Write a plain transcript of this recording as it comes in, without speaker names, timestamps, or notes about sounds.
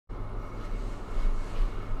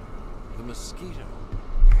the mosquito,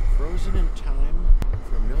 frozen in time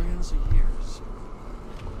for millions of years,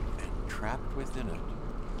 and trapped within it.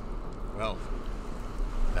 Well,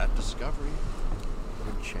 that discovery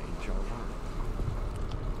would change our world.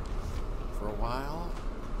 For a while,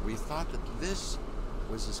 we thought that this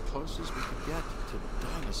was as close as we could get to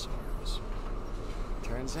dinosaurs.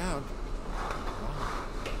 Turns out, wrong.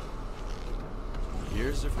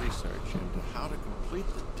 Years of research into how to complete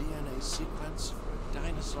the DNA sequence for a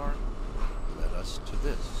dinosaur led us to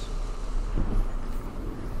this.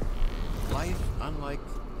 Life unlike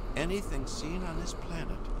anything seen on this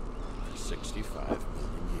planet for 65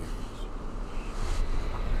 million years.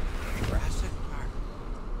 Jurassic Park.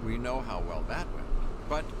 We know how well that went.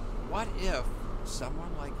 But what if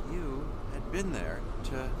someone like you had been there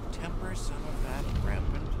to temper some of that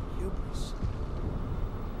rampant hubris?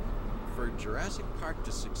 For Jurassic Park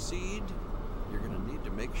to succeed, you're going to need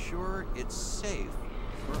to make sure it's safe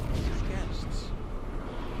for all your guests.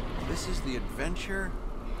 This is the adventure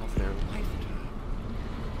of their lifetime.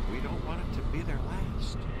 We don't want it to be their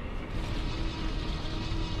last.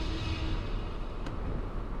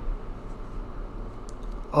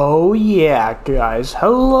 Oh yeah, guys.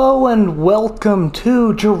 Hello and welcome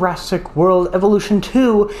to Jurassic World Evolution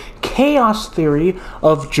 2 Chaos Theory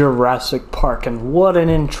of Jurassic Park. And what an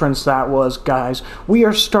entrance that was, guys. We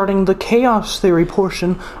are starting the Chaos Theory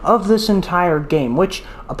portion of this entire game, which,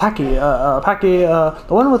 the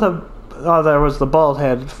one with a, there was the bald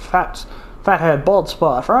head, fat head, bald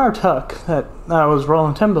spot, for our tuck. That was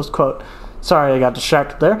Roland Timbo's quote. Sorry, I got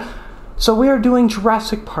distracted there. So we are doing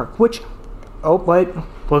Jurassic Park, which, oh wait,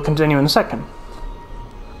 we'll continue in a second.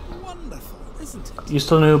 Wonderful, isn't it?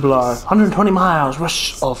 East of Nublar, 120 miles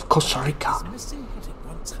west of Costa Rica. Missing what it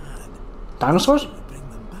once had. Dinosaurs? We'll bring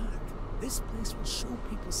them back. This place will show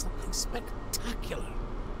people something spectacular.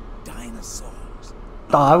 Dinosaurs.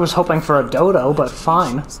 Oh, I was hoping for a dodo, but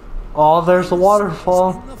fine. Oh, there's the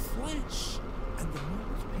waterfall. In the flesh. And the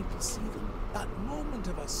moment people see them, that moment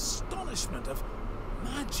of astonishment, of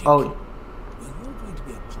magic. Oh, We're all going to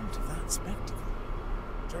be a part of that spectacle.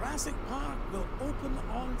 Jurassic Park will open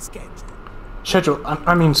on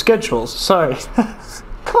schedule. schedules, sorry.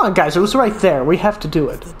 Come on, guys, it was right there. We have to do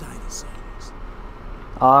it. The dinosaurs.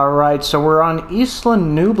 Alright, so we're on Isla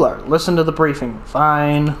Nublar. Listen to the briefing.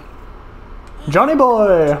 Fine. Johnny boy!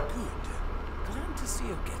 Good. Glad to see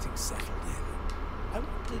you getting settled in. I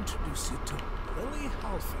want to introduce you to Lily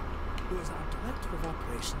Halfin, who is our Director of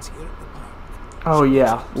Operations here at the park. Oh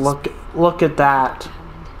yeah, look at that.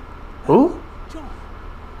 Who? John,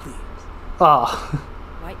 please. Oh.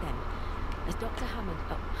 Right then, as Dr. Hammond,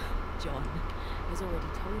 John, has already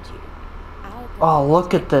told you, our Oh,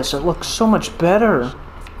 look at this. It looks so much better. as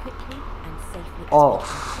quickly and safely as Oh,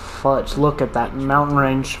 possible. fudge. Look at that mountain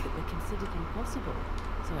range. That were considered impossible,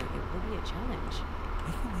 so it will be a challenge.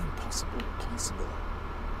 Making the impossible possible.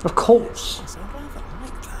 Of course. Yes, I rather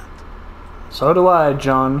like that. So do I,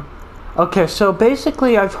 John. Okay, so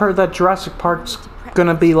basically I've heard that Jurassic Park's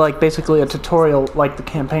gonna be like basically a tutorial like the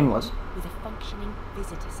campaign was. With a functioning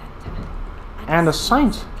visitor centre. And a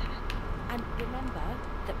science. centre. And remember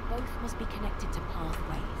that both must be connected to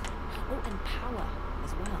pathways. Oh, and power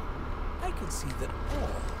as well. I can see that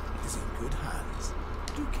all is in good hands.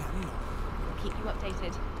 Do carry on. We'll keep you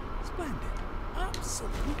updated. Splendid.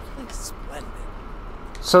 Absolutely splendid.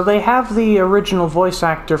 So they have the original voice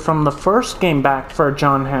actor from the first game back for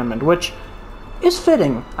John Hammond, which is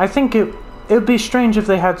fitting. I think it would be strange if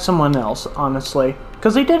they had someone else, honestly.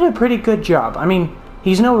 Because they did a pretty good job. I mean,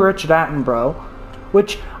 he's no Richard Attenborough,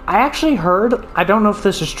 which I actually heard, I don't know if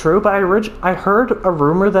this is true, but I heard a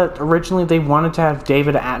rumor that originally they wanted to have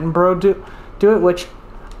David Attenborough do it, which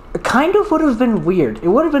kind of would have been weird. It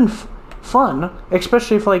would have been fun,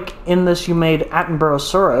 especially if, like, in this you made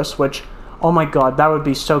Attenborough-saurus, which, oh my god, that would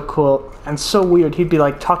be so cool and so weird. He'd be,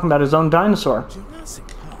 like, talking about his own dinosaur. Jurassic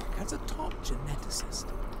Park has a top geneticist.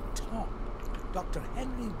 Top. Dr.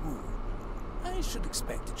 Henry Wu. I should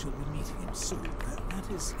expect that you'll be meeting him soon.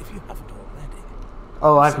 That is, if you haven't already.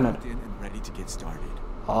 Oh, I've met Strapped in and ready to get started.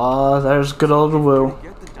 Oh, there's good old Wu. To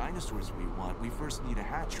get the dinosaurs we want, we first need a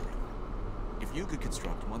hatchery. If you could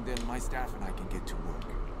construct one, then my staff and I can get to work.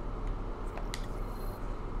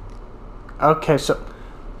 Okay,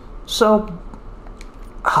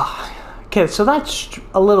 okay, so that's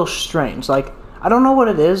a little strange. Like, I don't know what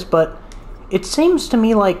it is, but it seems to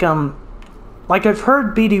me like I've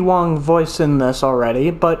heard BD Wong voice in this already,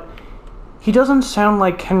 but he doesn't sound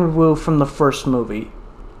like Henry Wu from the first movie.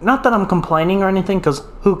 Not that I'm complaining or anything, because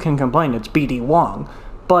who can complain? It's BD Wong.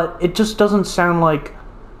 But it just doesn't sound like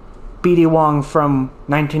BD Wong from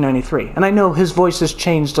 1993. And I know his voice has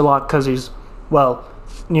changed a lot because he's, well,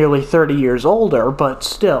 nearly 30 years older, but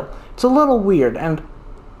still, it's a little weird, and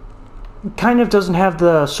kind of doesn't have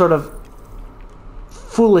the sort of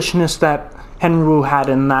foolishness that Henry Wu had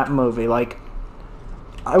in that movie. Like,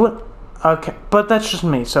 I would... Okay, but that's just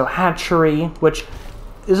me. So, hatchery, which...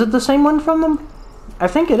 Is it the same one from them? I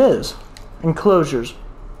think it is. Enclosures.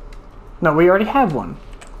 No, we already have one.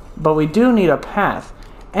 But we do need a path.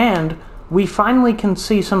 And we finally can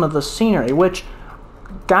see some of the scenery, which...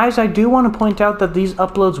 Guys, I do want to point out that these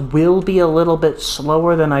uploads will be a little bit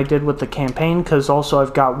slower than I did with the campaign, because also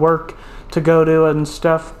I've got work to go to and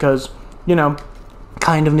stuff, because, you know,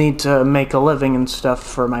 kind of need to make a living and stuff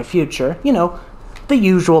for my future. You know, the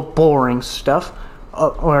usual boring stuff.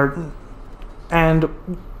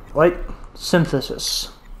 Wait,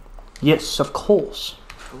 synthesis. Yes, of course.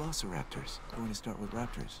 Velociraptors. Going to start with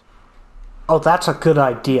raptors. Oh, that's a good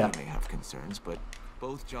idea. You may have concerns, but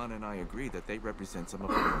both John and I agree that they represent some of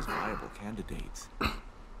the most viable candidates.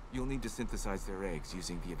 You'll need to synthesize their eggs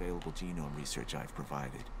using the available genome research I've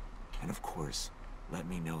provided. And of course, let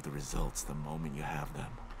me know the results the moment you have them.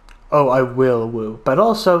 Oh, I will, Woo. But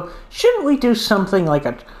also, shouldn't we do something like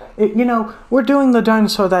you know, we're doing the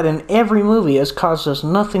dinosaur that in every movie has caused us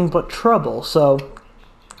nothing but trouble, so...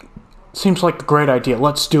 Seems like a great idea.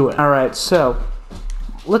 Let's do it. Alright, so...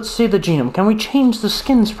 Let's see the genome. Can we change the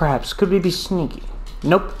skins, perhaps? Could we be sneaky?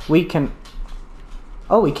 Nope, we can...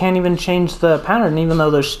 Oh, we can't even change the pattern, even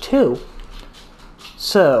though there's two.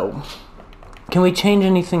 So... Can we change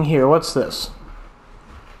anything here? What's this?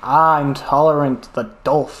 Ah, intolerant, the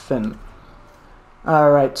dolphin.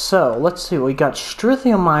 Alright, so, let's see. We got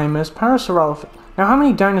Struthiomimus, Parasaurolophus. Now, how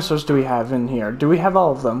many dinosaurs do we have in here? Do we have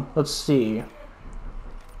all of them? Let's see.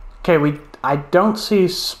 Okay, I don't see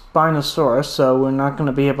Spinosaurus, so we're not going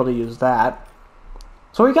to be able to use that.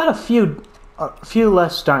 So we got a few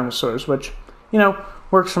less dinosaurs, which, you know,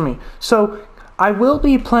 works for me. So, I will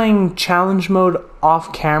be playing challenge mode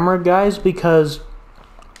off camera, guys, because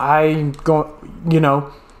I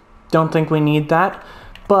don't think we need that.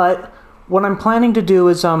 But what I'm planning to do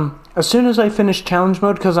is, as soon as I finish challenge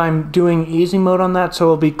mode, because I'm doing easy mode on that, so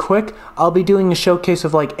it'll be quick, I'll be doing a showcase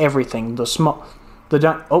of, like, everything.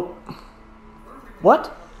 Oh.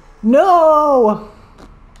 What? No!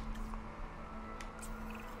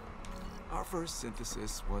 Our first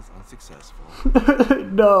synthesis was unsuccessful.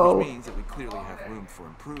 No. Which means that we clearly have room for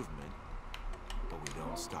improvement, but we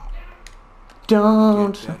don't stop.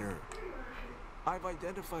 Don't. Get better. I've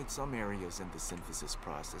identified some areas in the synthesis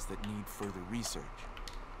process that need further research.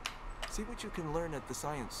 See what you can learn at the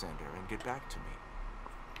Science Center and get back to me.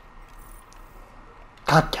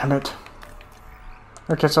 God damn it.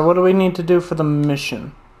 Okay, so what do we need to do for the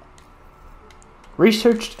mission?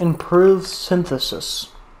 Research improves synthesis.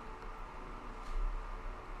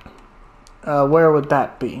 Where would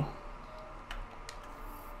that be?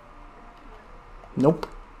 Nope.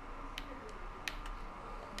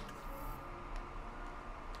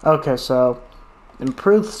 Okay, so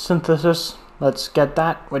improved synthesis. Let's get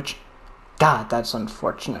that, which... God, that's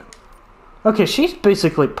unfortunate. Okay, she's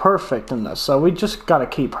basically perfect in this, so we just gotta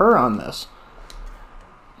keep her on this.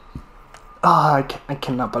 I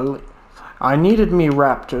cannot believe... I needed me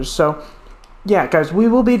raptors, so... Yeah, guys, we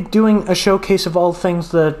will be doing a showcase of all things,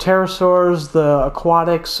 the pterosaurs, the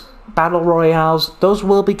aquatics, battle royales. Those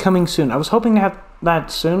will be coming soon. I was hoping to have that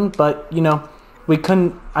soon, but, you know, I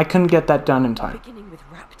couldn't get that done in time. Beginning with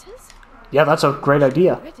raptors? Yeah, that's a great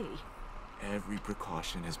idea. Ready? Every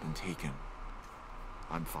precaution has been taken.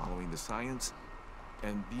 I'm following the science,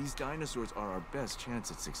 and these dinosaurs are our best chance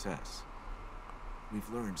at success. We've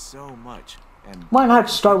learned so much, and... Why not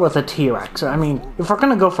start with a T-Rex? I mean, if we're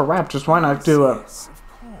gonna go for raptors, why not do a... Yes, of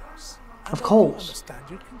course. Of course. I understand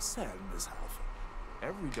your concern, Miss Alpha.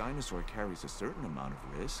 every dinosaur carries a certain amount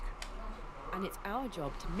of risk. And it's our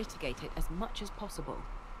job to mitigate it as much as possible.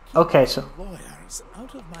 Okay, so... Lawyers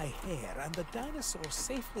out of my hair and the dinosaurs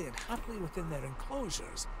safely and happily within their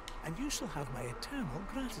enclosures, and you shall have my eternal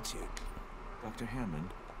gratitude. Dr. Hammond,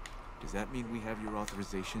 does that mean we have your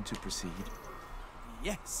authorization to proceed?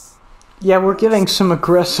 Yes. Yeah, we're getting some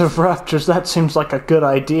aggressive raptors. That seems like a good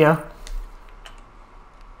idea.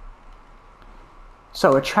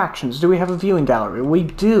 So, attractions. Do we have a viewing gallery? We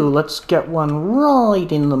do. Let's get one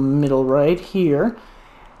right in the middle right here.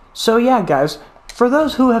 So, yeah, guys. For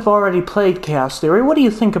those who have already played Chaos Theory, what do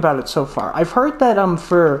you think about it so far? I've heard that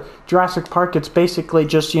for Jurassic Park, it's basically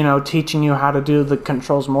just, you know, teaching you how to do the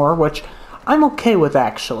controls more, which I'm okay with,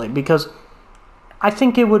 actually, because I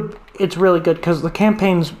think it's really good, because the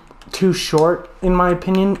campaign's too short, in my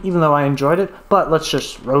opinion, even though I enjoyed it. But let's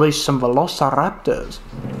just release some Velociraptors.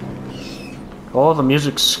 Oh, the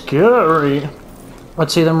music's scary.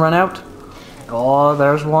 Let's see them run out. Oh,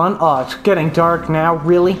 there's one. Oh, it's getting dark now.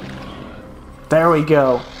 Really? There we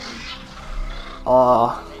go.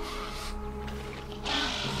 Oh.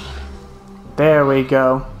 There we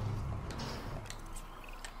go.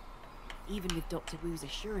 Even with Dr. Wu's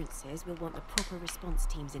assurances, we'll want the proper response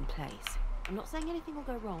teams in place. I'm not saying anything will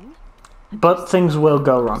go wrong. But things will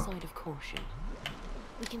go wrong. Side of caution.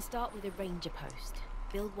 We can start with a ranger post.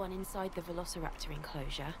 Build one inside the Velociraptor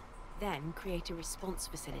enclosure. Then create a response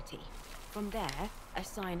facility. From there,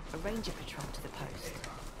 assign a ranger patrol to the post.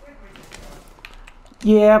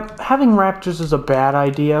 Yeah, having raptors is a bad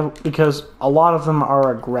idea because a lot of them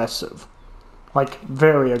are aggressive. Like,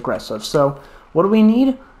 very aggressive. So, what do we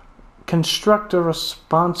need? Construct a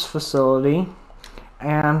response facility.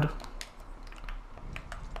 And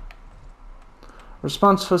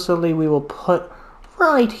response facility we will put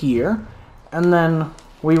right here. And then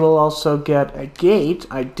we will also get a gate.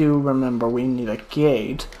 I do remember we need a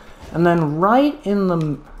gate. And then right in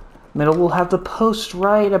the middle, we'll have the post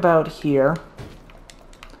right about here.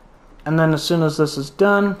 And then as soon as this is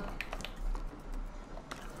done,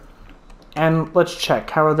 and let's check,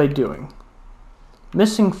 how are they doing?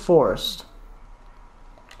 Missing forest.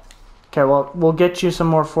 Okay, well, we'll get you some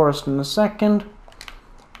more forest in a second.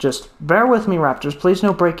 Just bear with me, raptors. Please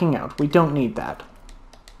no breaking out. We don't need that.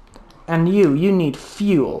 And you need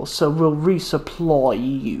fuel, so we'll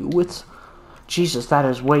resupply you with... Jesus, that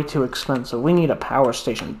is way too expensive. We need a power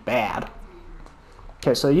station bad.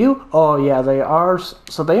 Okay, so you... Oh, yeah, they are...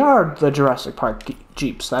 So they are the Jurassic Park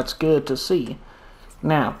Jeeps. That's good to see.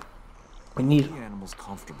 Now, we need... Keep the animals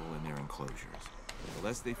comfortable in their enclosures. The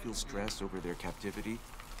less they feel stress over their captivity,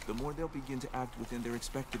 the more they'll begin to act within their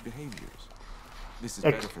expected behaviors. This is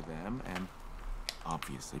better for them, and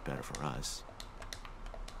obviously better for us.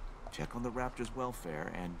 Check on the raptors'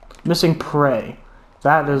 welfare, and... Missing prey.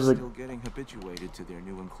 That is still getting habituated to their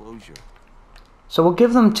new enclosure. So we'll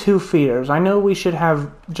give them 2 feeders. I know we should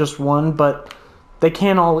have just one, but they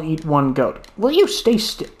can't all eat one goat. Will you stay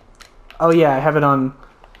still? Oh yeah, I have it on...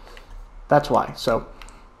 That's why. So,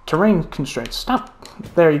 terrain constraints. Stop.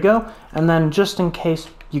 There you go. And then just in case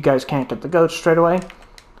you guys can't get the goats straight away,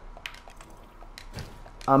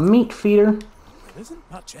 a meat feeder. There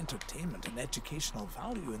isn't much entertainment and educational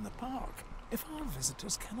value in the park if our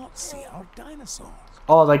visitors cannot see our dinosaurs.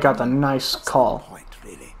 Oh, they got the nice call. What's the point,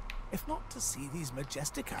 really? If not to see these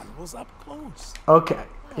majestic animals up close. Okay.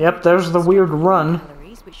 Yep, there's the weird run.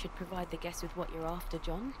 Calories, which should provide the guests with what you're after,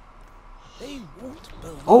 John. They won't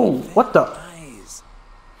believe Oh, what the? eyes.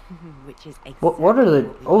 Which is exactly What are they?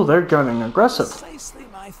 Oh, they're getting aggressive. Precisely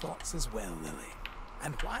my thoughts as well, Lily.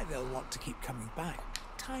 And why they'll want to keep coming back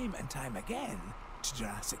time and time again to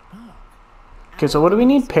Jurassic Park. Okay, so what do we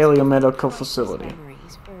need? Paleomedical facility.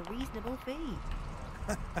 Memories for a reasonable fee.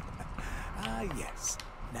 Ah, yes.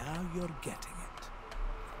 Now you're getting it.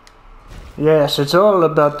 Yes, it's all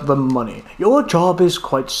about the money. Your job is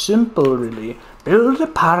quite simple, really. Build a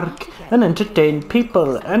park and entertain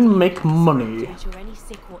people and make money. To ensure any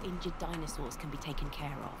sick or injured dinosaurs can be taken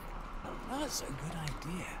care of. That's a good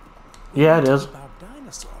idea. Yeah, it is. Keep our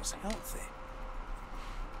dinosaurs healthy.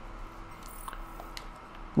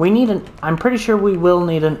 We need an... I'm pretty sure we will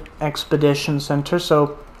need an expedition center,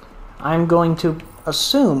 so I'm going to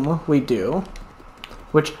assume we do.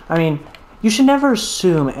 Which, I mean, you should never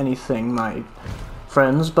assume anything, my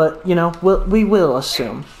friends, but, you know, we will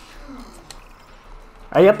assume.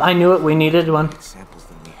 Yep, I knew it. We needed one. Examples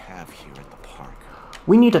that we have here at the park.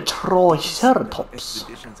 We need a Triceratops.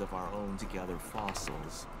 Expeditions of our own to gather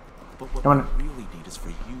fossils. But what wanna- we really need is for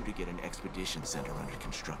you to get an expedition center under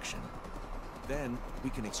construction. Then, we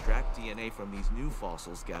can extract DNA from these new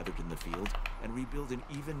fossils gathered in the field and rebuild an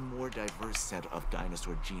even more diverse set of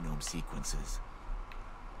dinosaur genome sequences.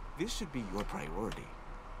 This should be your priority.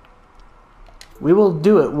 We will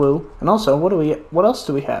do it, Woo. And also, what else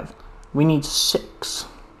do we have? We need 6.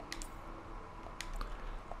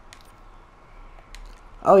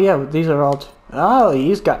 Oh yeah, these are all... Oh,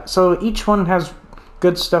 he's got... So each one has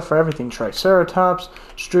good stuff for everything. Triceratops,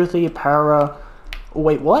 Struthi, Para...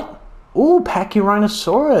 Wait, what? Ooh,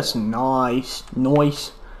 Pachyrhinosaurus. Nice.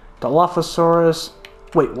 Nice. Dilophosaurus.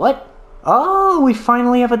 Wait, what? Oh, we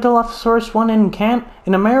finally have a Dilophosaurus one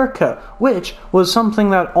in America, which was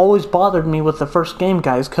something that always bothered me with the first game,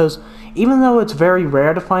 guys, because even though it's very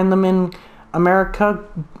rare to find them in America,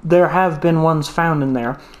 there have been ones found in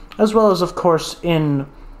there, as well as, of course, in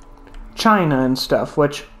China and stuff,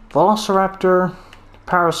 which Velociraptor,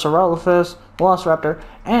 Parasaurolophus, Velociraptor,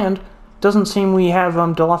 and doesn't seem we have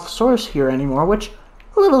Dilophosaurus here anymore, which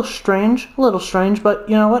a little strange, but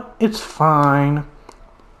you know what? It's fine.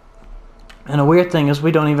 And a weird thing is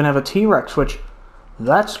we don't even have a T-Rex, which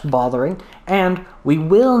That's bothering. And we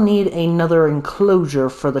will need another enclosure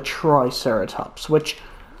for the Triceratops, which,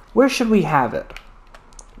 where should we have it?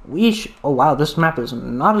 Oh wow, this map is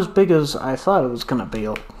not as big as I thought it was gonna be.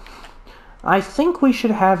 I think we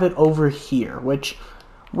should have it over here, which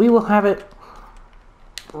we will have it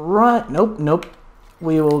right... Nope.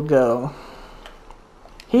 We will go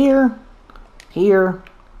here, here,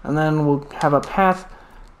 and then we'll have a path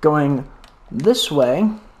going this way.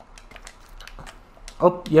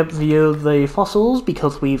 Oh, yep, view the fossils,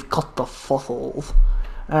 because we've got the fossils.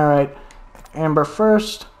 Alright, Amber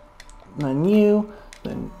first, then you,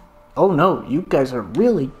 then... Oh no, you guys are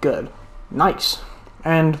really good. Nice.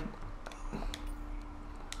 And...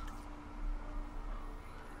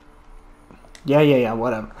 Yeah,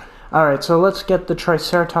 whatever. Alright, so let's get the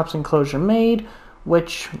Triceratops enclosure made,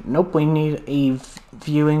 which... Nope, we need a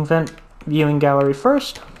viewing gallery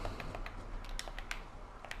first.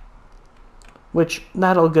 Which,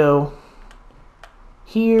 that'll go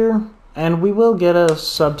here, and we will get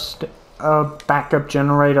a backup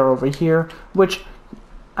generator over here, which...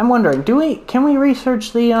 I'm wondering, can we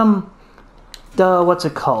research the what's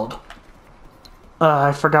it called?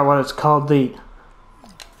 I forgot what it's called, the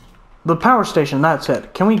power station, that's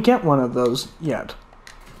it. Can we get one of those yet?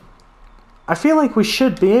 I feel like we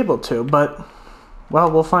should be able to, but, well,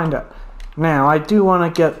 we'll find out. Now, I do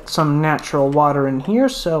want to get some natural water in here,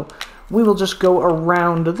 so we will just go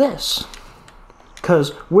around this.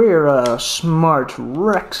 Because we're a smart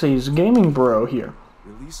Rexy's gaming bro here.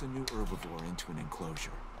 Release a new herbivore into an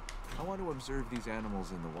enclosure. I want to observe these animals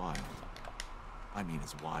in the wild. I mean,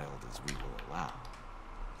 as wild as we will allow.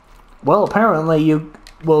 Well, apparently you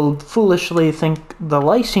will foolishly think the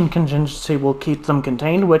lysine contingency will keep them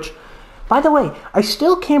contained, which, by the way, I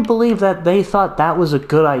still can't believe that they thought that was a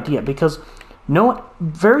good idea, because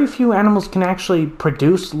very few animals can actually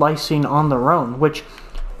produce lysine on their own, which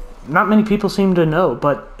not many people seem to know,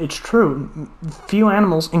 but it's true. Few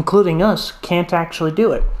animals, including us, can't actually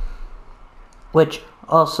do it. Which,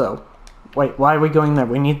 also... Wait, why are we going there?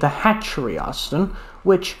 We need the hatchery, Austin,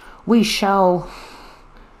 which we shall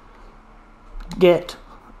get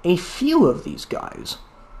a few of these guys.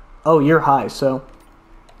 Oh, you're high, so...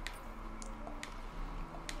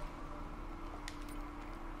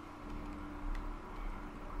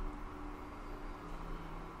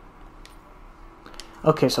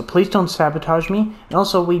 Okay, so please don't sabotage me. And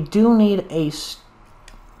also, we do need a...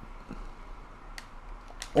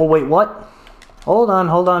 Oh, wait, what? Hold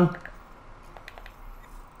on.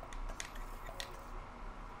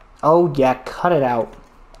 Oh, yeah, cut it out.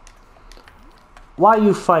 Why are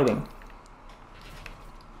you fighting?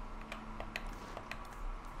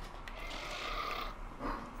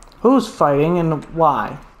 Who's fighting and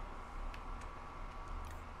why?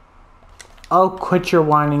 Oh, quit your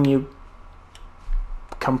whining, you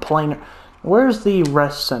complainer. Where's the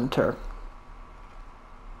rest center?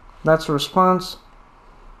 That's a response.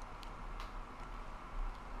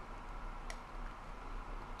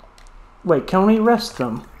 Wait, can we rest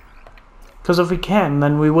them? Because if we can,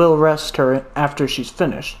 then we will rest her after she's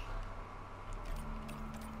finished.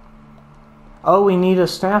 Oh, we need a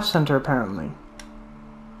staff center, apparently.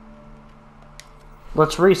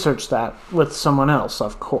 Let's research that with someone else,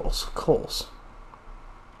 of course.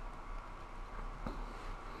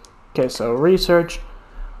 Okay, so research.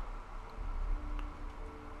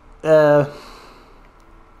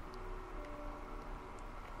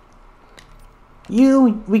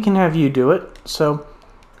 We can have you do it, so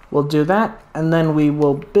we'll do that, and then we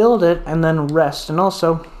will build it, and then rest, and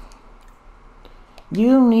also,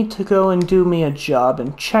 you need to go and do me a job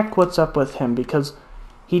and check what's up with him, because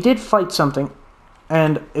he did fight something,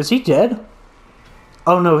 and is he dead?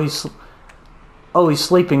 Oh no, he's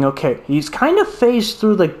sleeping, okay. He's kind of phased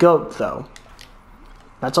through the goat, though.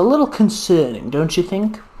 That's a little concerning, don't you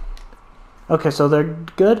think? Okay, so they're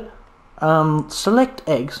good. Select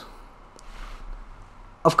eggs.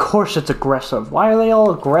 Of course it's aggressive. Why are they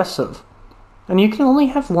all aggressive? And you can only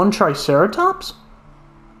have one Triceratops?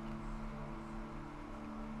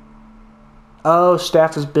 Oh,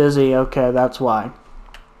 staff is busy. Okay, that's why.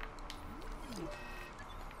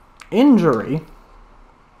 Injury?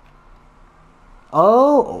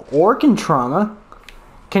 Oh, organ trauma.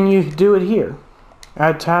 Can you do it here?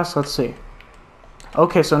 Add task, let's see.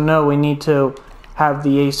 Okay, so no, we need to have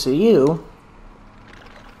the ACU.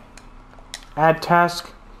 Add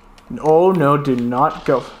task. Oh no, do not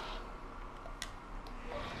go.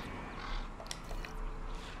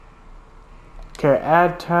 Okay,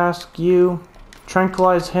 add task you.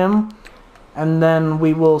 Tranquilize him. And then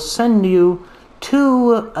we will send you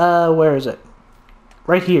to, where is it?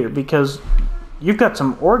 Right here, because you've got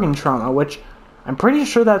some organ trauma, which I'm pretty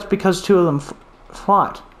sure that's because two of them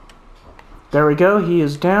fought. There we go, he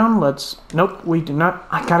is down. Nope, we do not.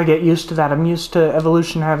 I gotta get used to that. I'm used to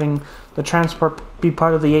evolution having the transport be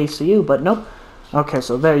part of the ACU, but nope. Okay,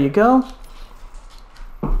 so there you go.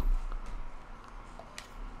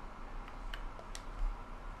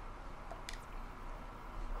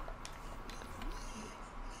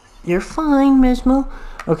 You're fine, Mismo.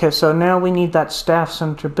 Okay, so now we need that staff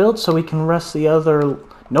center built so we can rest the other...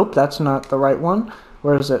 Nope, that's not the right one.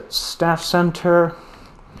 Where is it? Staff center.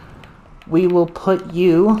 We will put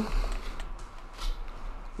you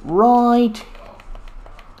right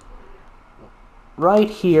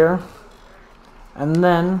here. And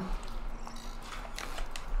then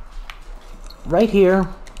right here.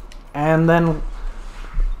 And then...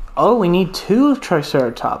 Oh, we need 2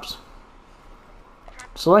 Triceratops.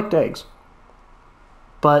 Select eggs.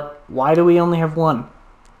 But why do we only have 1?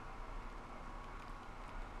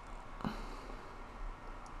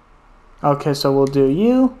 Okay, so we'll do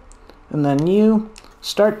you, and then you,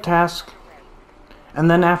 start task,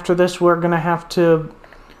 and then after this we're gonna have to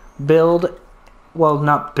build, well,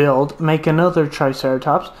 not build, make another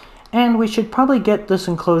Triceratops, and we should probably get this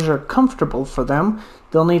enclosure comfortable for them.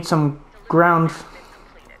 They'll need some ground...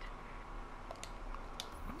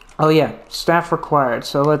 Oh yeah, staff required,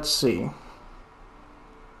 so let's see.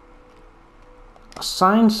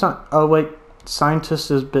 Oh wait,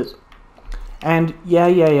 scientist is busy. And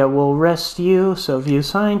yeah, we'll rest you, so view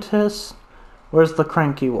scientists. Where's the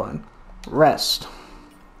cranky one? Rest.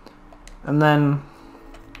 And then...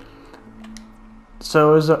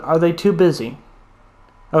 So are they too busy?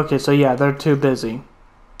 Okay, so yeah, they're too busy.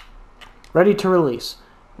 Ready to release.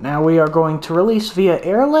 Now we are going to release via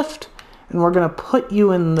airlift. And we're going to put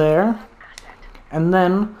you in there. And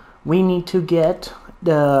then we need to get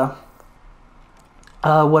the...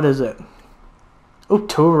 what is it? Oh,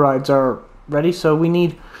 tour rides are ready. So we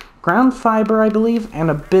need ground fiber, I believe, and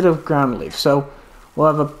a bit of ground leaf. So we'll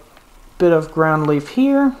have a bit of ground leaf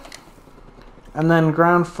here. And then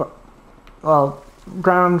ground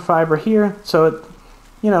fiber here. So it,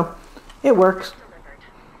 it works.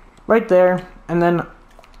 Right there. And then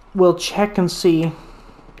we'll check and see...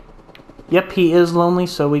 Yep, he is lonely,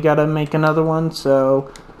 so we gotta make another one,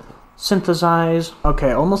 so... Synthesize.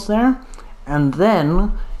 Okay, almost there. And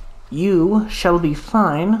then, you shall be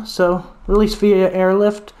fine, so... Release via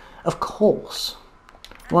airlift, of course.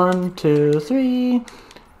 1, 2, 3...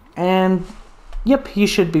 And... Yep, he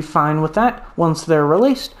should be fine with that. Once they're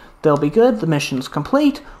released, they'll be good, the mission's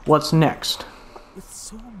complete. What's next? With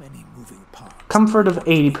so many moving parts... Comfort of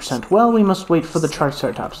 80%. Well, we must wait for the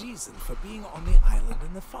Triceratops. Reason for being on the island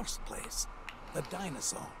in the first place. The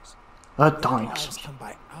dinosaurs. A Their dinosaur. lives come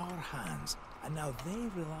by our hands, and now they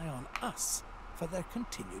rely on us for their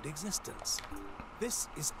continued existence. This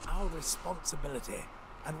is our responsibility,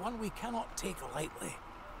 and one we cannot take lightly.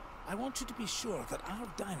 I want you to be sure that our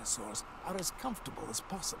dinosaurs are as comfortable as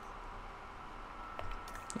possible.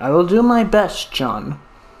 I will do my best, John.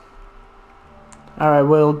 Alright,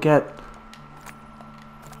 we'll get...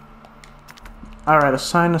 Alright,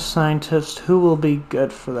 assign a scientist. Who will be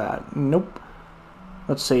good for that? Nope.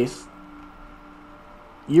 Let's see.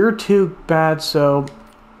 You're too bad, so...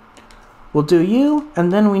 We'll do you,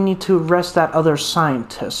 and then we need to rest that other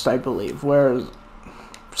scientist, I believe. Where...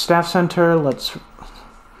 Staff center, let's...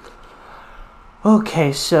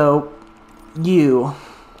 Okay, so... You.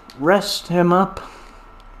 Rest him up.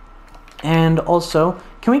 And also,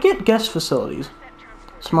 can we get guest facilities?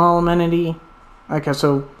 Small amenity. Okay,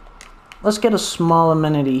 so... Let's get a small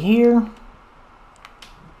amenity here.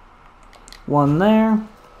 One there.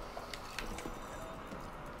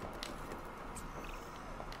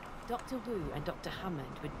 Dr. Wu and Dr. Hammond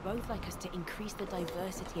would both like us to increase the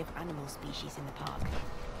diversity of animal species in the park,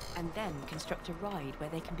 and then construct a ride where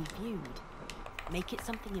they can be viewed. Make it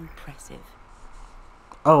something impressive.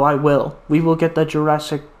 Oh, I will. We will get the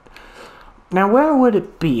Jurassic... Now, where would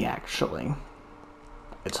it be, actually?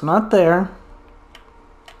 It's not there.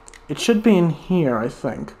 It should be in here, I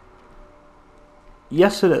think.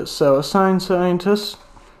 Yes, it is. So, assign scientist.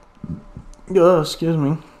 Oh, excuse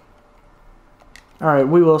me. Alright,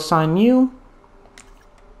 we will assign you.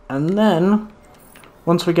 And then,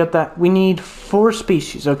 once we get that, we need 4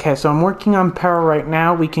 species. Okay, so I'm working on Para right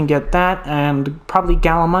now. We can get that, and probably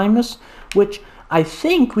Gallimimus, which I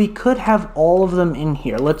think we could have all of them in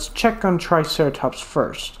here. Let's check on Triceratops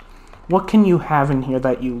first. What can you have in here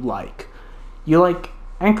that you like? You like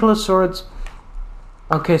Ankylosaurids?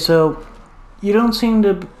 Okay, so you don't seem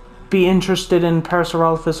to be interested in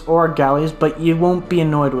Parasaurolophus or Gallies, but you won't be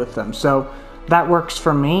annoyed with them, so that works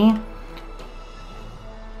for me.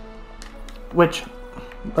 Which,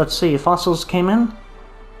 Let's see, fossils came in?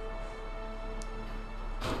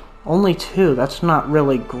 Only 2, that's not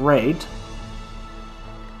really great.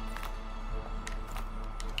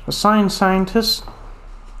 Assign scientists.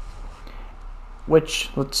 Which,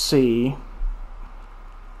 let's see.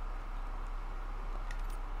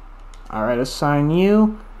 Alright, assign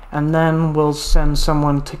you. And then we'll send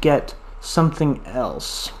someone to get something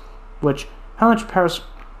else. Which, how much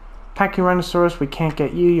Pachyrhinosaurus? We can't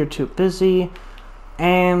get you, you're too busy.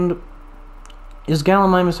 And is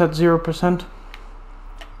Gallimimus at 0%?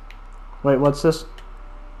 Wait, what's this?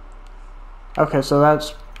 Okay, so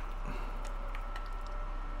that's...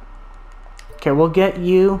 Okay, we'll get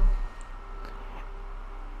you.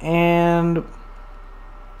 And...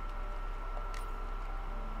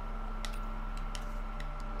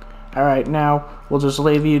 Alright, now we'll just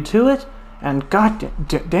leave you to it. And god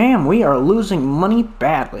damn, we are losing money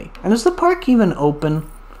badly. And is the park even open?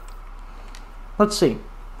 Let's see.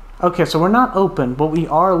 Okay, so we're not open, but we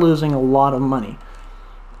are losing a lot of money.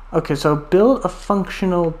 Okay, so build a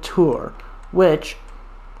functional tour, which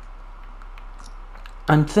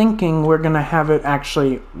I'm thinking we're going to have it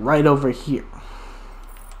actually right over here.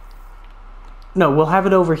 No, we'll have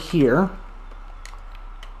it over here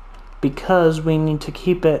because we need to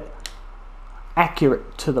keep it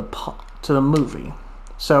accurate to the movie.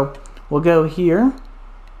 So we'll go here.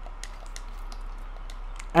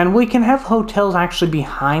 And we can have hotels actually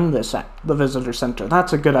behind this at the visitor center.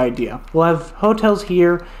 That's a good idea. We'll have hotels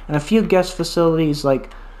here and a few guest facilities like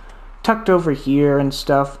tucked over here and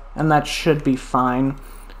stuff, and that should be fine.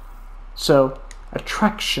 So,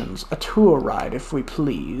 attractions, a tour ride if we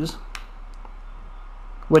please.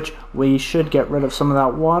 Which we should get rid of some of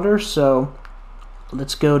that water, so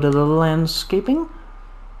let's go to the landscaping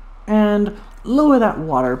and lower that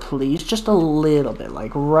water please, just a little bit,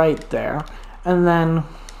 like right there. And then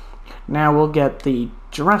now we'll get the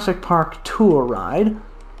Jurassic Park tour ride.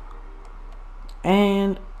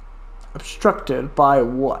 And obstructed by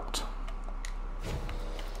what?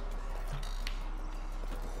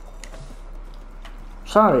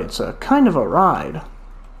 Sorry, it's a kind of a ride.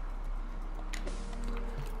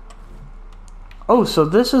 Oh, so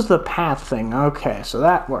this is the path thing. Okay, so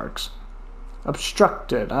that works.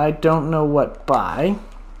 Obstructed. I don't know what by.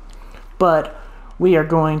 But we are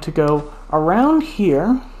going to go around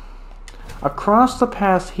here, across the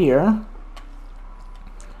path here,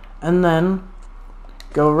 and then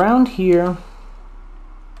go around here,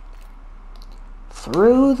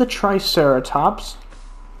 through the Triceratops,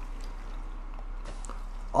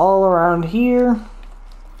 all around here,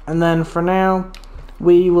 and then for now,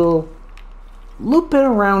 we will loop it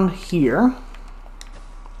around here.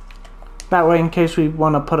 That way, in case we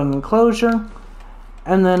want to put an enclosure.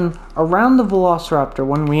 And then around the Velociraptor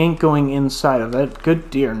when we ain't going inside of it. Good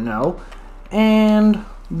dear, no. And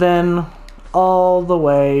then all the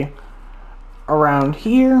way around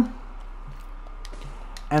here.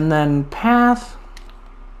 And then path.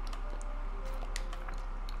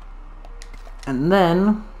 And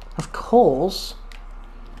then, of course,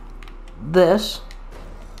 this.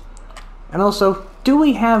 And also, do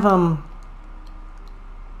we have,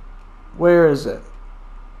 where is it?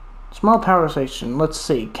 Small power station. Let's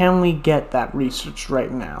see. Can we get that research right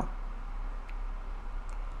now?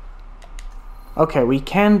 Okay, we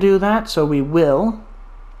can do that, so we will.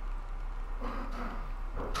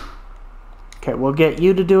 Okay, we'll get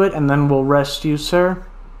you to do it, and then we'll rest you, sir.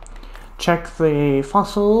 Check the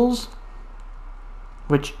fossils.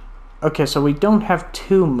 Which, okay, so we don't have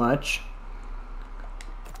too much.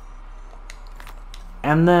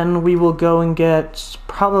 And then we will go and get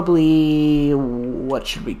probably, what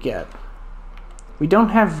should we get? We don't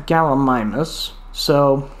have Gallimimus,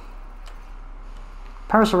 so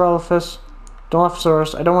Parasaurolophus,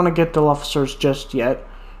 Dilophosaurus. I don't want to get Dilophosaurus just yet.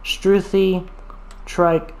 Struthi,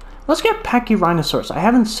 Trike. Let's get Pachyrhinosaurus. I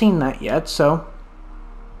haven't seen that yet, so.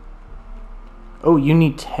 Oh, you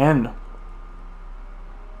need 10.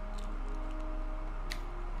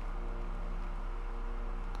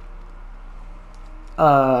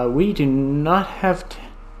 We do not have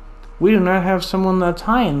someone that's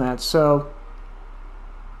high in that, so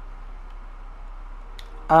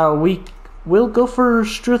we will go for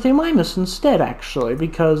Struthiomimus instead, actually,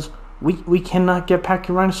 because we cannot get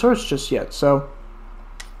Pachyrhinosaurus just yet, so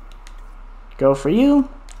go for you.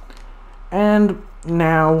 And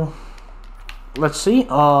now let's see.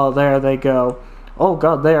 Oh, there they go. Oh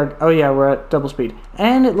god, they are. Oh yeah, we're at double speed,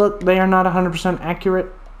 and they are not 100%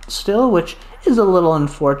 accurate still, which is a little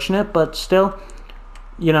unfortunate, but still,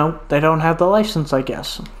 you know, they don't have the license, I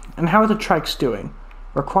guess. And how are the trikes doing?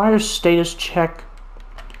 Requires status check,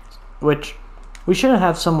 which we should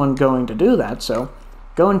have someone going to do that, so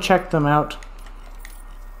Go and check them out.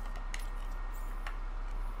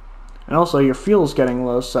 And also, your fuel's getting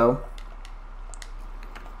low, so...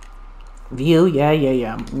 View,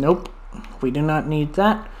 yeah. Nope. We do not need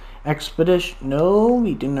that. Expedition, no,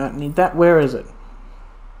 we do not need that. Where is it?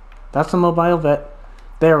 That's a mobile vet.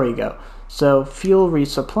 There we go. So, fuel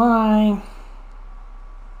resupply.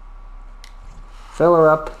 Fill her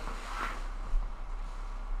up.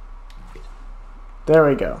 There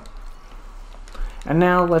we go. And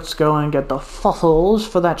now let's go and get the fossils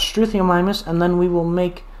for that Struthiomimus, and then we will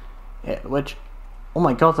make it, which, oh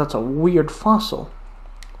my god, that's a weird fossil.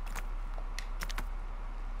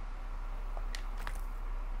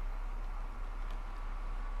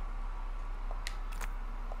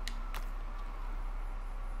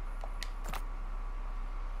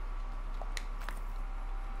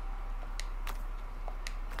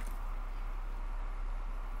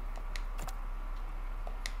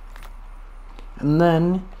 And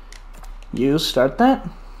then you start that.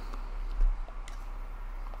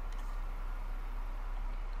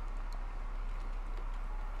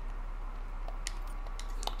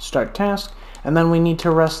 Start task. And then we need to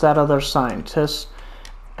rest that other scientist.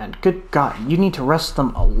 And good God, you need to rest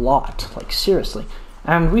them a lot. Like, seriously.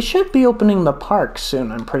 And we should be opening the park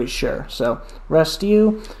soon, I'm pretty sure. So, rest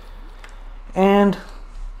you. And...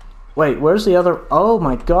 wait, where's the other... oh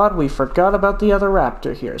my God, we forgot about the other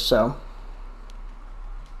raptor here, so...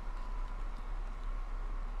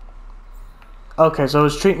 okay, so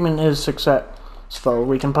his treatment is successful.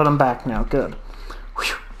 We can put him back now. Good.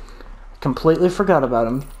 Whew. Completely forgot about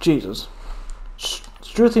him. Jesus.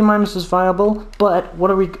 Struthiomimus is viable, but what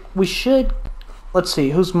are we should... let's see,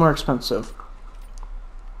 who's more expensive?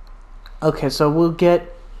 Okay, so we'll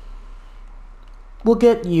get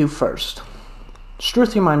you first.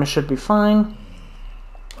 Struthiomimus should be fine.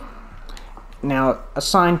 Now,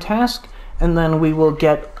 assign task, and then we will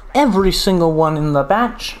get every single one in the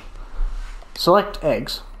batch. Select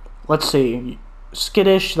eggs. Let's see.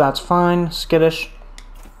 Skittish, that's fine. Skittish.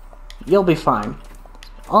 You'll be fine.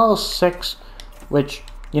 All 6, which,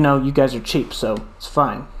 you know, you guys are cheap, so it's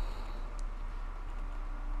fine.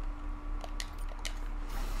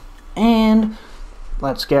 And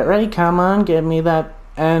let's get ready. Come on, give me that.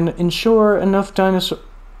 And ensure enough dinosaurs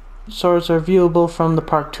are viewable from the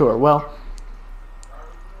park tour. Well,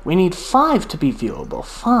 we need 5 to be viewable.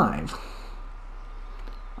 5.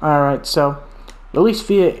 Alright, so release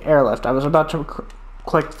via airlift. I was about to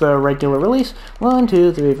click the regular release. 1,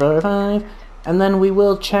 2, 3, 4, 5. And then we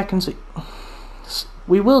will check and see.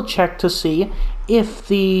 We will check to see if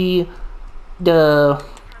the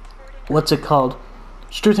what's it called?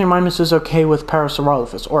 Struthiomimus is okay with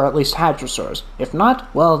Parasaurolophus, or at least Hadrosaurs. If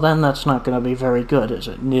not, well then that's not going to be very good, is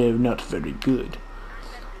it? No, not very good.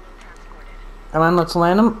 Come on, let's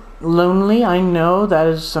land him. Lonely, I know, that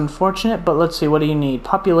is unfortunate, but let's see, what do you need?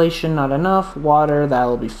 Population, not enough. Water,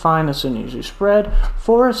 that'll be fine as soon as you spread.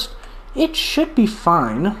 Forest, it should be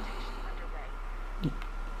fine.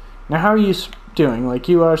 Now, how are you doing? Like,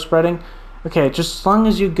 you are spreading? Okay, just as long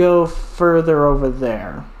as you go further over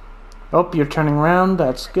there. Oh, you're turning around,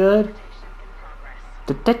 that's good.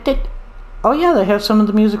 Oh yeah, they have some of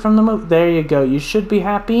the music from the movie. There you go, you should be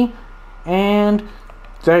happy. And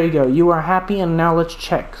there you go, you are happy, and now let's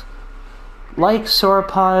check. Like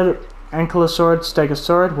sauropod, ankylosaurid,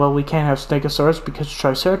 stegosaurid. Well, we can't have stegosaurs because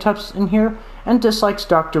Triceratops in here. And dislikes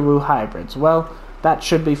Dr. Wu hybrids. Well, that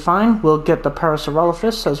should be fine. We'll get the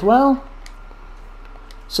Parasaurolophus as well.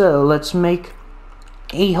 So, let's make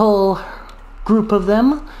a whole group of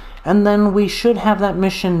them. And then we should have that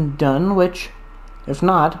mission done, which, if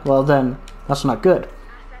not, well then, that's not good.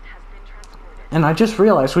 And I just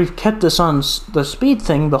realized we've kept this on the speed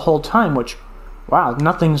thing the whole time, which, wow,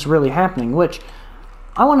 nothing's really happening, which,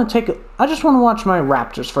 I just want to watch my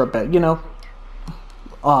raptors for a bit, you know?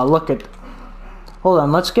 Oh, look at, hold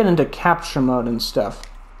on, let's get into capture mode and stuff.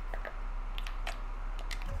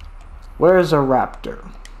 Where is a raptor?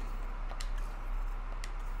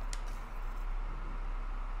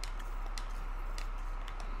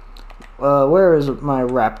 Where is my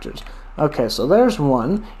raptors? Okay, so there's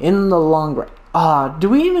one in the long grass. Do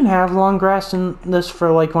we even have long grass in this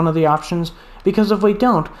for like one of the options? Because if we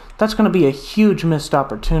don't, that's going to be a huge missed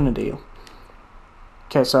opportunity.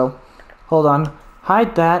 Okay, so hold on.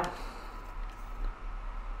 Hide that.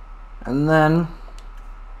 And then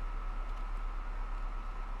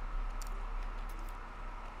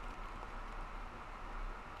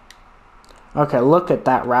okay, look at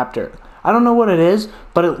that raptor. I don't know what it is,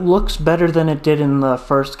 but it looks better than it did in the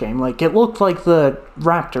first game. Like, it looked like the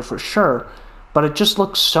raptor for sure, but it just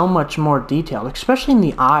looks so much more detailed, especially in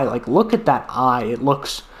the eye. Like, look at that eye. It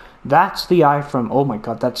looks That's the eye from... Oh my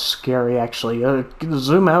god, that's scary, actually.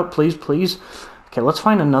 Zoom out, please, please. Okay, let's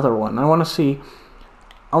find another one. I want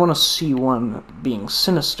to see one being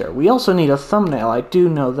sinister. We also need a thumbnail, I do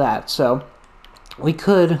know that, so... We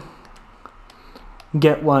could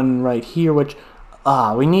get one right here, which...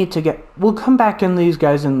 we need to get... We'll come back in these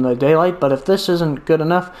guys in the daylight, but if this isn't good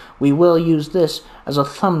enough, we will use this as a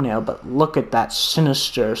thumbnail. But look at that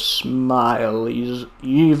sinister smile. He's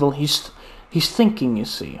evil. He's thinking, you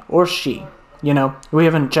see. Or she. You know, we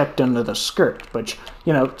haven't checked under the skirt, but,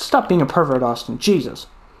 you know, stop being a pervert, Austin. Jesus.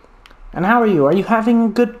 And how are you? Are you having a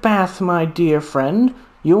good bath, my dear friend?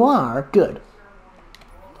 You are? Good.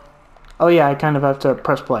 Oh yeah, I kind of have to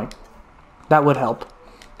press play. That would help.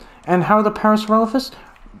 And how are the Parasaurolophus?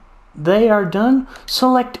 They are done.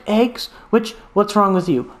 Select eggs. What's wrong with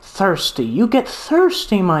you? Thirsty. You get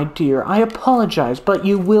thirsty, my dear. I apologize, but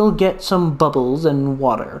you will get some bubbles and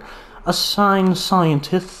water. Assign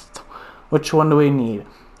scientist. Which one do we need?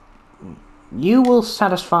 You will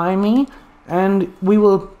satisfy me, and we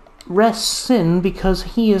will rest Sin because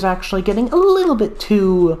he is actually getting a little bit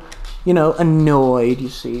too, you know, annoyed, you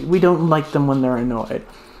see. We don't like them when they're annoyed.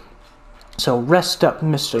 So rest up,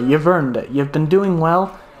 mister. You've earned it. You've been doing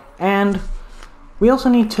well. And we also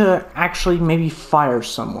need to actually maybe fire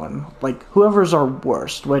someone. Like, whoever's our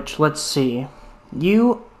worst. Which, let's see.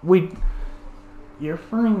 You're fine,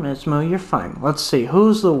 Mismo. You're fine. Let's see.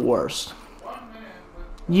 Who's the worst?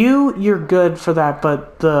 You're good for that,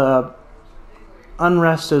 but the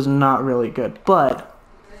unrest is not really good. But,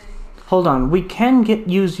 hold on. We can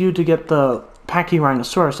use you to get the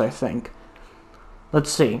Pachyrhinosaurus, I think.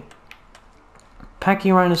 Let's see.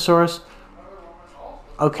 Pachyrhinosaurus.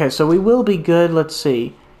 Okay, so we will be good. Let's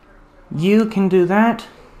see. You can do that.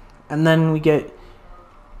 And then we get...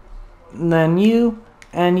 And then you.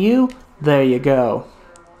 And you. There you go.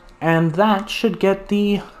 And that should get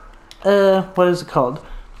the... what is it called?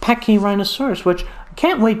 Pachyrhinosaurus, which I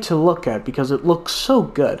can't wait to look at because it looks so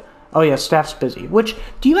good. Oh yeah, staff's busy. Which,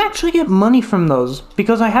 do you actually get money from those?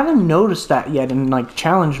 Because I haven't noticed that yet in, like,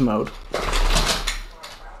 challenge mode.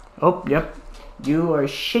 Oh, yep. You are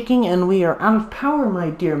shaking and we are out of power, my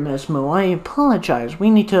dear Mesmo. I apologize. We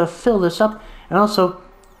need to fill this up. And also,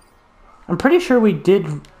 I'm pretty sure we did...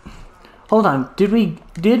 Hold on. Did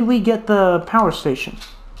we get the power station?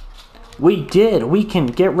 We did. We can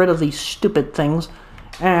get rid of these stupid things.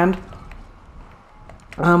 And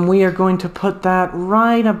we are going to put that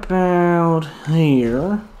right about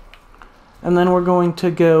here. And then we're going to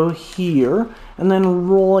go here. And then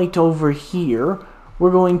right over here.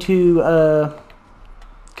 We're going to,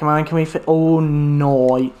 come on, can we fit? Oh,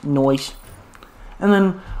 no, noise. And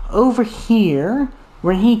then over here,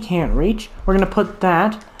 where he can't reach, we're going to put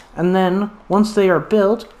that. And then, once they are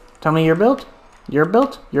built, tell me you're built, you're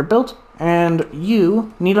built, you're built, and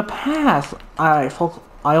you need a path. I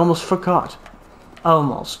almost forgot.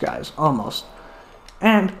 Almost, guys, almost.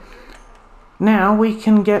 And now we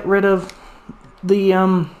can get rid of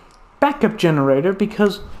the, backup generator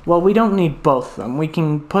because, well, we don't need both of them. We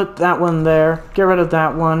can put that one there, get rid of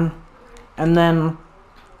that one, and then,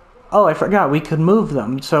 oh, I forgot, we could move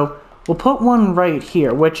them. So we'll put one right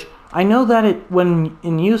here, which I know that when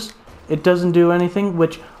in use, it doesn't do anything,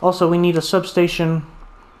 which also we need a substation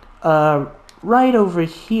right over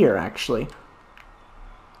here, actually.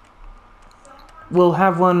 We'll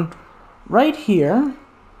have one right here,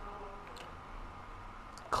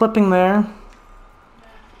 clipping there.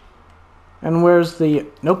 And where's the...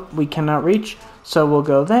 Nope, we cannot reach. So we'll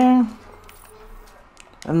go there.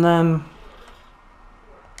 And then...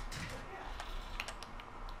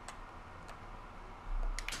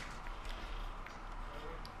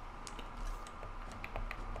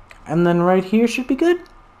 And then right here should be good.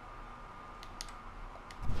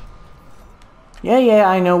 Yeah,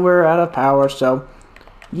 I know we're out of power, so...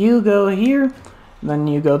 You go here, then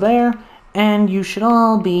you go there, and you should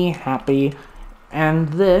all be happy. And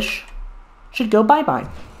this... should go bye-bye.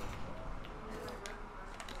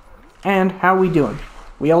 And how we doing?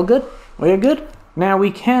 We all good? We are good? Now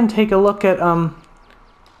we can take a look at,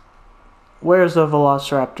 where's the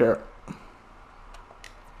Velociraptor?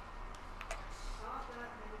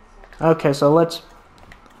 Okay, so let's...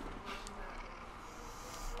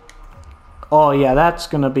 Oh yeah, that's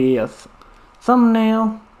gonna be a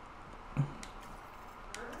thumbnail.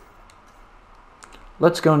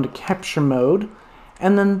 Let's go into capture mode.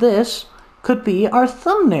 And then this could be our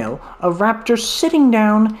thumbnail. A raptor sitting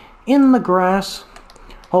down in the grass.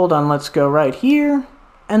 Hold on, let's go right here.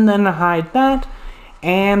 And then hide that.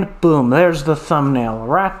 And boom, there's the thumbnail. A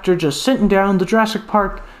raptor just sitting down. The Jurassic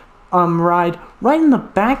Park ride right in the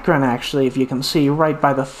background, actually, if you can see, right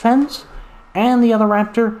by the fence. And the other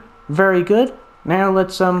raptor Very good. Now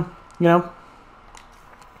let's,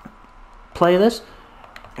 play this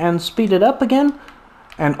and speed it up again.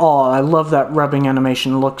 And, oh, I love that rubbing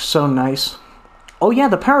animation. It looks so nice. Oh, yeah,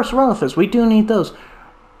 the Parasaurolophus. We do need those.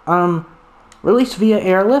 Released via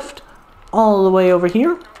airlift all the way over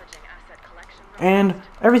here. And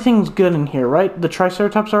everything's good in here, right? The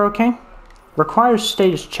Triceratops are okay? Requires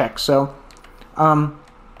status check, so,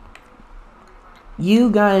 you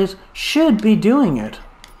guys should be doing it.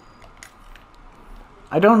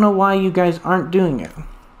 I don't know why you guys aren't doing it.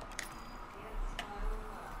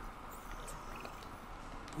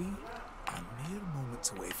 We are mere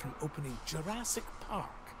moments away from opening Jurassic Park.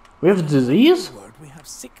 We have a disease? Word, we have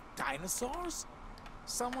sick dinosaurs?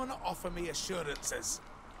 Someone offer me assurances.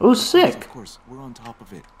 Who's sick? Of course, we're on top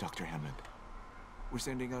of it, Dr. Hammond. We're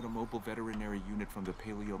sending out a mobile veterinary unit from the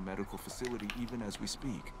Paleo Medical Facility even as we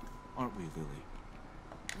speak. Aren't we, Lily?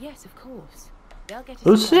 Yes, of course. They'll get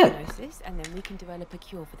Who's a sick? diagnosis, and then we can develop a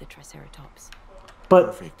cure for the Triceratops. But,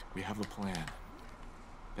 Perfect. We have a plan.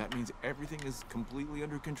 That means everything is completely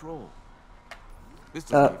under control. This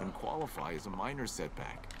doesn't even qualify as a minor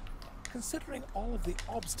setback. Considering all of the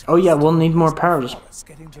obstacles... oh yeah, we'll need more powers.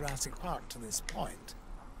 ...getting Jurassic Park to this point,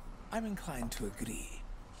 I'm inclined to agree.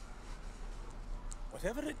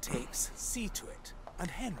 Whatever it takes, see to it. And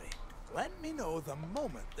Henry, let me know the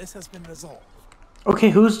moment this has been resolved. okay,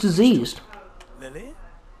 who's diseased? Lily,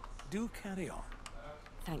 do carry on.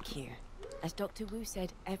 Thank you. As Dr. Wu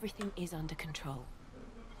said, everything is under control.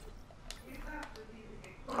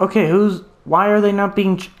 Okay, why are they not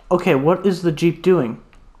being... okay, what is the Jeep doing?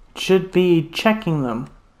 Should be checking them.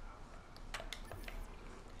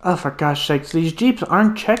 Oh, for gosh sakes, these Jeeps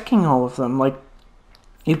aren't checking all of them. Like,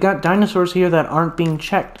 you've got dinosaurs here that aren't being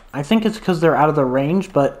checked. I think it's because they're out of the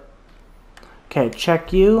range, but... okay,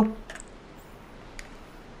 check you.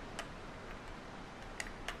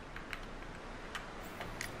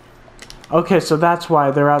 Okay, so that's why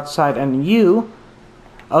they're outside. And you...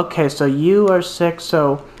 okay, so you are sick,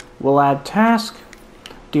 so we'll add task.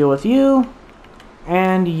 Deal with you.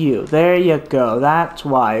 And you. There you go. That's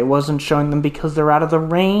why it wasn't showing them, because they're out of the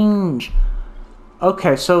range.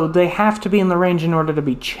 Okay, so they have to be in the range in order to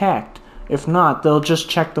be checked. If not, they'll just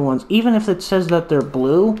check the ones. Even if it says that they're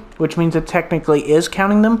blue, which means it technically is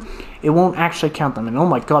counting them, it won't actually count them. And oh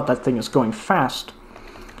my god, that thing is going fast.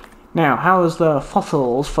 Now, how is the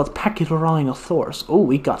fossils for the Pachyrhinosaurus? Oh,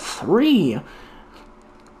 we got 3.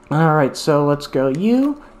 Alright, so let's go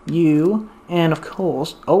you, and of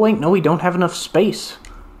course... oh wait, no, we don't have enough space.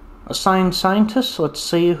 Assign scientists? Let's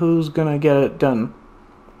see who's gonna get it done.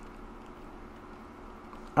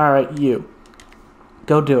 Alright, you.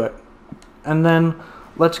 Go do it. And then,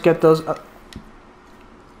 let's get those...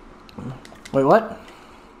 wait, what?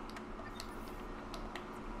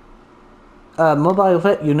 Mobile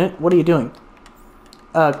vet unit, what are you doing?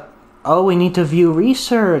 Oh, we need to view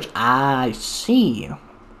research. I see.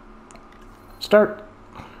 Start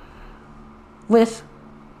with...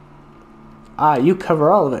 you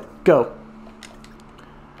cover all of it. Go.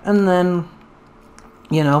 And then,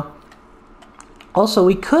 you know... also,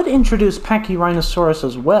 we could introduce Pachyrhinosaurus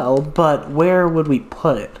as well, but where would we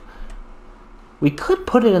put it? We could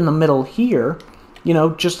put it in the middle here, you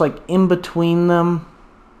know, just like in between them.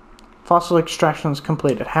 Fossil extraction is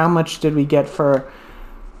completed. How much did we get for...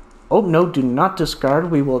 oh, no, do not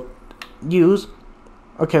discard. We will use...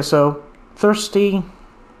 okay, so thirsty,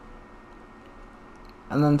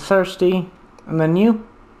 and then thirsty, and then you.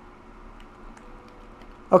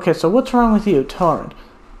 Okay, so what's wrong with you, Torrent?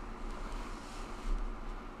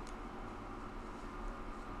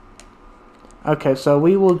 Okay, so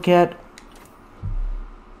we will get...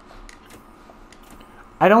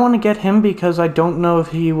 I don't want to get him because I don't know if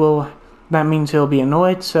he will... that means he'll be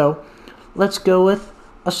annoyed, so let's go with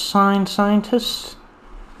assign scientists.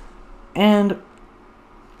 And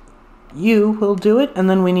you will do it, and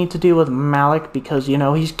then we need to deal with Malik because, you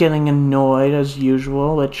know, he's getting annoyed as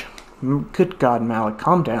usual, which... good God, Malik,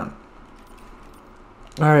 calm down.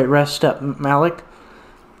 Alright, rest up, Malik.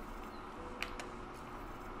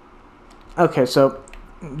 Okay, so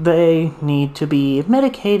they need to be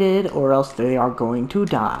medicated or else they are going to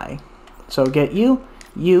die. So get you,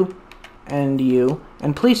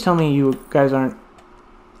 and please tell me you guys aren't...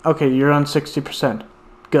 okay, you're on 60%.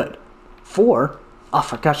 Good. 4? Oh,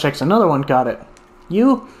 for gosh sakes, another one got it.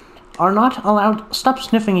 You are not allowed... stop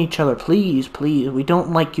sniffing each other, please, please. We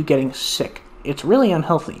don't like you getting sick. It's really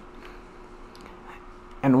unhealthy.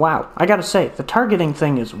 And wow, I gotta say, the targeting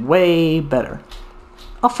thing is way better.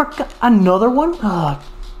 Oh, for another one?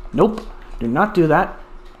 Nope. Do not do that.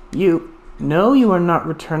 You... no, you are not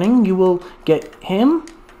returning. You will get him.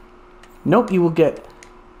 Nope, you will get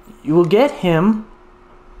You will get him.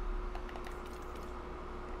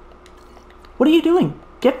 What are you doing?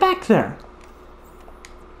 Get back there.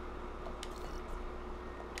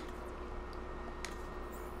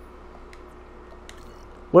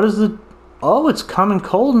 What is the... Oh, it's common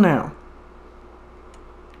cold now.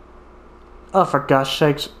 Oh, for gosh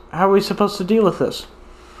sakes. How are we supposed to deal with this?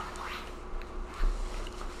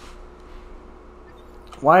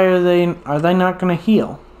 Why are they not going to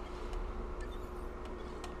heal?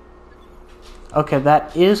 Okay,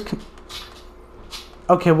 that is...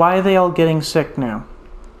 Okay, why are they all getting sick now?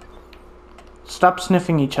 Stop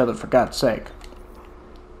sniffing each other, for God's sake.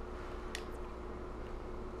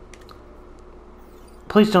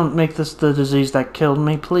 Please don't make this the disease that killed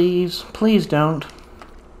me, please. Please don't.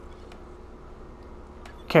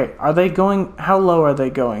 Okay, are they going... How low are they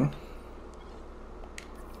going?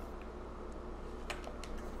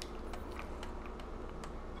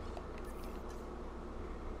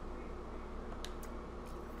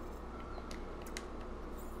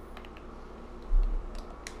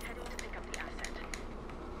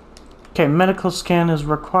 Okay, medical scan is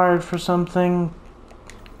required for something.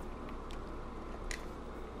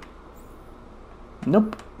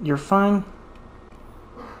 Nope, you're fine.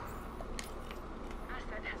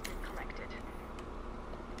 Asset has been collected.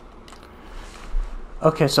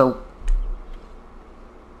 Okay, so...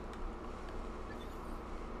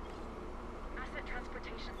 Asset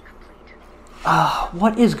transportation complete.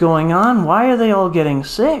 what is going on? Why are they all getting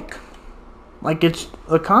sick? Like, it's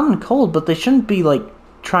a common cold, but they shouldn't be, like,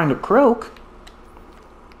 trying to croak.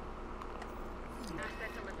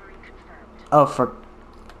 Asset delivery confirmed. Oh, for...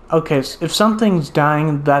 Okay, so if something's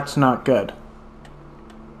dying, that's not good.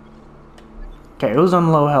 Okay, who's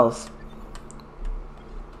on low health?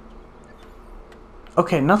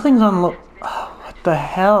 Okay, nothing's on low... Oh, what the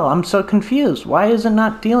hell? I'm so confused. Why is it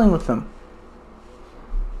not dealing with them?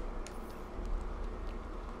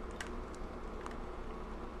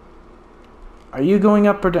 Are you going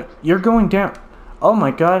up or down? You're going down. Oh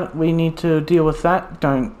my god, we need to deal with that.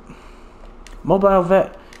 Darn. Mobile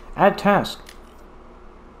vet. Add task.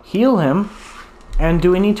 Heal him. And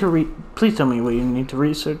do we need to please tell me what you need to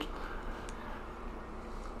research.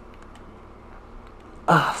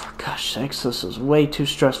 Ah, for gosh sakes, this is way too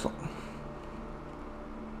stressful.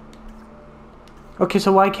 Okay,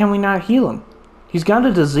 so why can we not heal him? He's got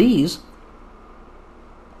a disease.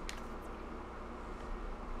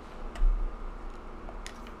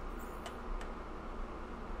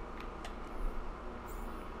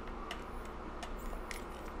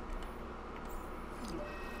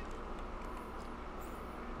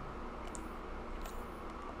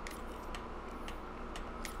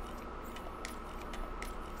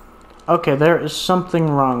 Okay, there is something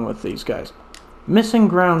wrong with these guys. Missing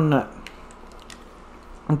ground nut.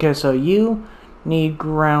 Okay, so you need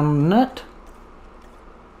ground nut.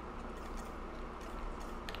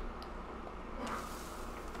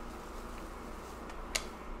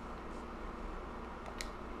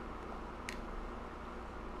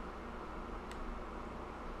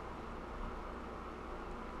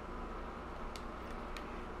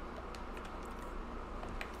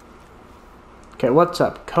 Okay, what's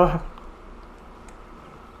up? Go ahead.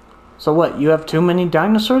 So what, you have too many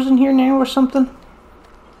dinosaurs in here now or something?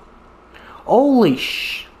 Holy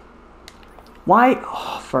sh... Why...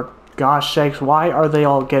 Oh, for gosh sakes, why are they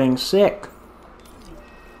all getting sick?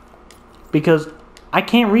 Because I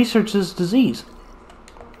can't research this disease.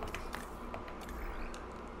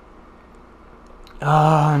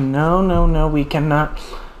 No, no, no, we cannot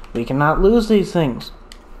lose these things.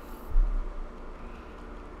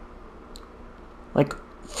 Like,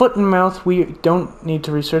 foot and mouth, we don't need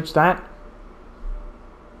to research that.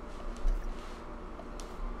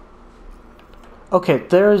 Okay,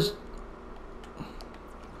 there's...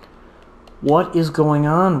 What is going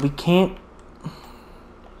on? We can't...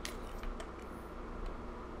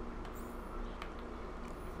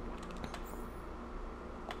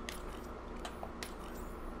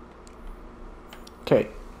 Okay.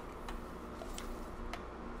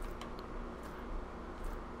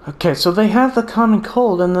 Okay, so they have the common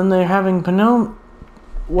cold, and then they're having pneumonia,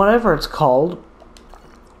 whatever it's called.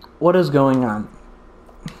 What is going on?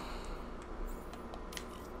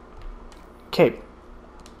 Okay.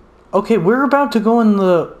 Okay, we're about to go in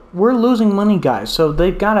the... We're losing money, guys, so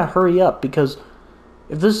they've got to hurry up, because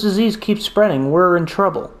if this disease keeps spreading, we're in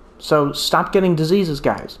trouble. So stop getting diseases,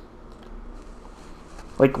 guys.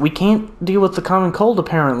 Like, we can't deal with the common cold,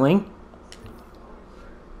 apparently.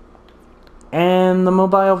 And the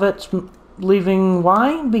mobile vet's leaving.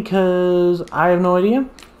 Why? Because I have no idea.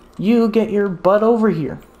 You get your butt over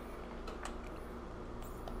here.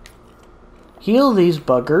 heal these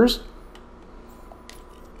buggers,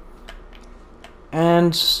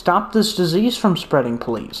 and stop this disease from spreading,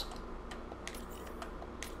 please.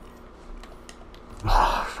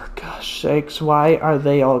 Oh, for gosh sakes, why are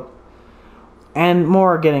they all... And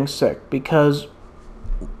more are getting sick, because...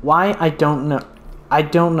 Why? I don't know. I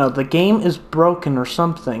don't know. The game is broken or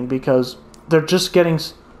something, because they're just getting...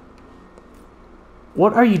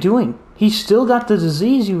 What are you doing? He still got the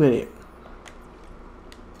disease, you idiot.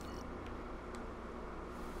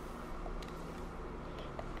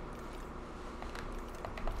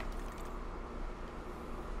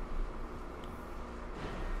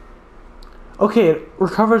 Okay, it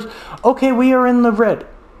recovers. Okay, we are in the red.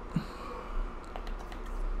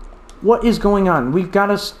 What is going on? We've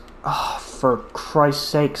got us... Oh, for Christ's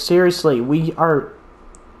sake. Seriously, we are...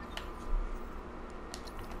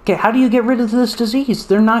 Okay, how do you get rid of this disease?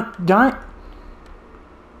 They're not dying.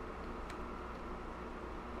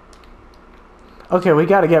 Okay, we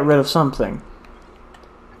gotta get rid of something.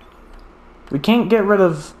 We can't get rid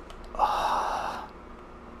of...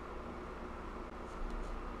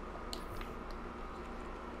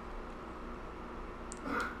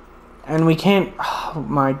 And we can't... Oh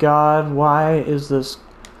my god, why is this...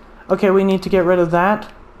 Okay, we need to get rid of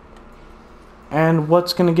that. And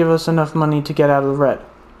what's gonna give us enough money to get out of the red?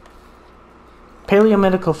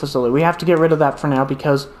 Paleomedical facility. We have to get rid of that for now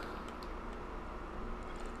because...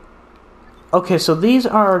 Okay, so these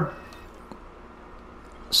are...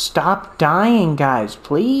 Stop dying, guys,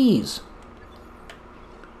 please.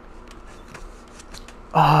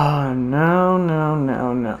 Oh, no, no,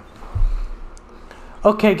 no, no.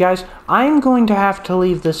 Okay, guys, I'm going to have to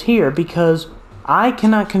leave this here because I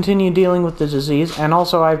cannot continue dealing with the disease, and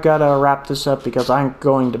also I've got to wrap this up because I'm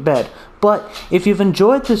going to bed. But if you've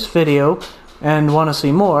enjoyed this video and want to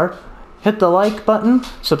see more, hit the like button,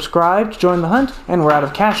 subscribe, join the hunt, and we're out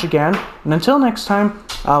of cash again. And until next time,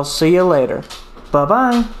 I'll see you later.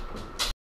 Bye-bye.